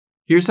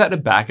Here's how to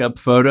back up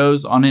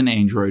photos on an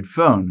Android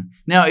phone.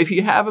 Now, if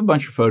you have a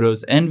bunch of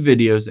photos and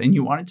videos and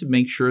you wanted to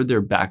make sure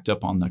they're backed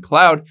up on the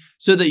cloud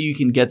so that you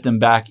can get them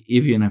back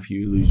even if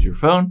you lose your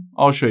phone,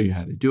 I'll show you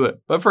how to do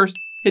it. But first,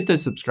 hit the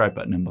subscribe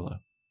button in below.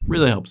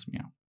 Really helps me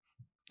out.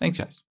 Thanks,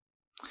 guys.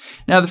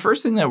 Now, the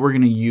first thing that we're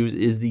going to use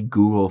is the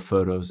Google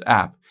Photos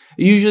app.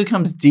 It usually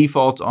comes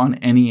default on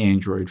any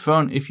Android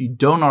phone. If you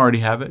don't already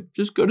have it,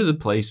 just go to the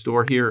Play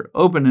Store here,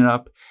 open it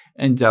up,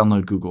 and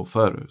download Google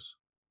Photos.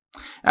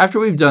 After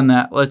we've done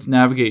that, let's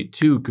navigate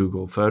to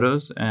Google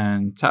Photos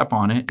and tap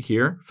on it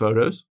here,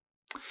 Photos.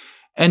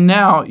 And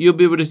now you'll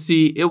be able to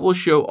see it will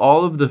show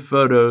all of the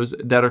photos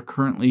that are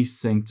currently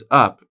synced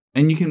up.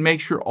 And you can make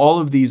sure all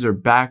of these are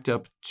backed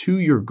up to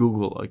your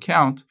Google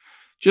account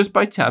just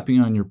by tapping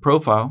on your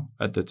profile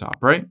at the top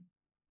right.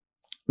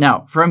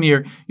 Now, from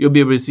here, you'll be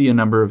able to see a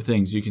number of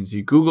things. You can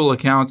see Google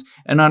accounts,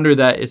 and under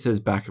that, it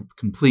says backup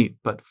complete.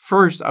 But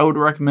first, I would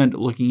recommend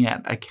looking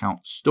at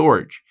account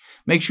storage.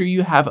 Make sure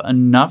you have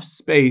enough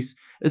space.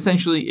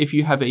 Essentially, if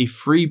you have a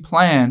free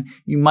plan,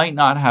 you might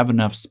not have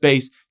enough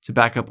space to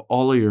back up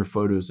all of your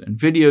photos and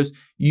videos.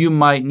 You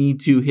might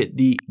need to hit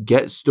the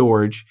Get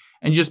Storage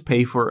and just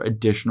pay for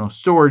additional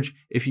storage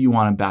if you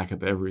want to back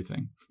up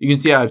everything. You can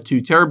see I have 2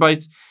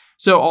 terabytes.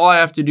 So all I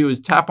have to do is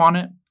tap on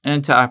it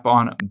and tap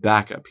on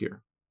Backup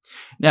here.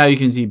 Now you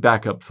can see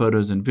backup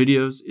photos and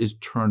videos is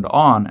turned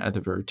on at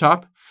the very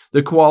top.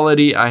 The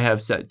quality I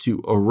have set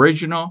to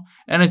original,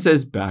 and it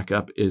says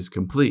backup is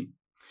complete.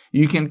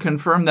 You can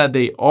confirm that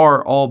they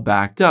are all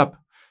backed up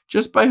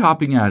just by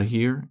hopping out of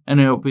here and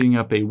opening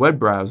up a web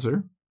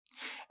browser.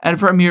 And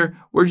from here,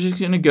 we're just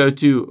going to go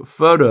to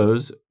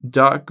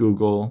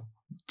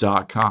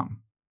photos.google.com.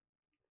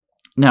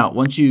 Now,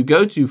 once you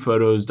go to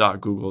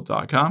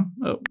photos.google.com,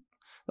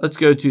 let's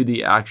go to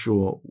the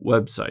actual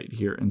website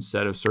here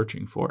instead of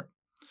searching for it.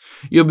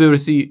 You'll be able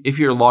to see if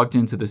you're logged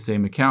into the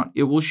same account,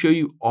 it will show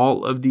you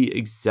all of the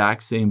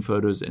exact same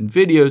photos and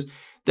videos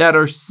that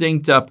are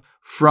synced up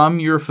from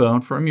your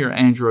phone, from your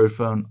Android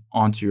phone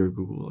onto your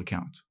Google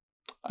account.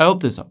 I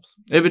hope this helps.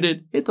 If it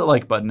did, hit the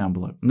like button down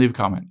below and leave a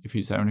comment if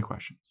you have any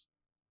questions.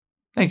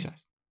 Thanks, guys.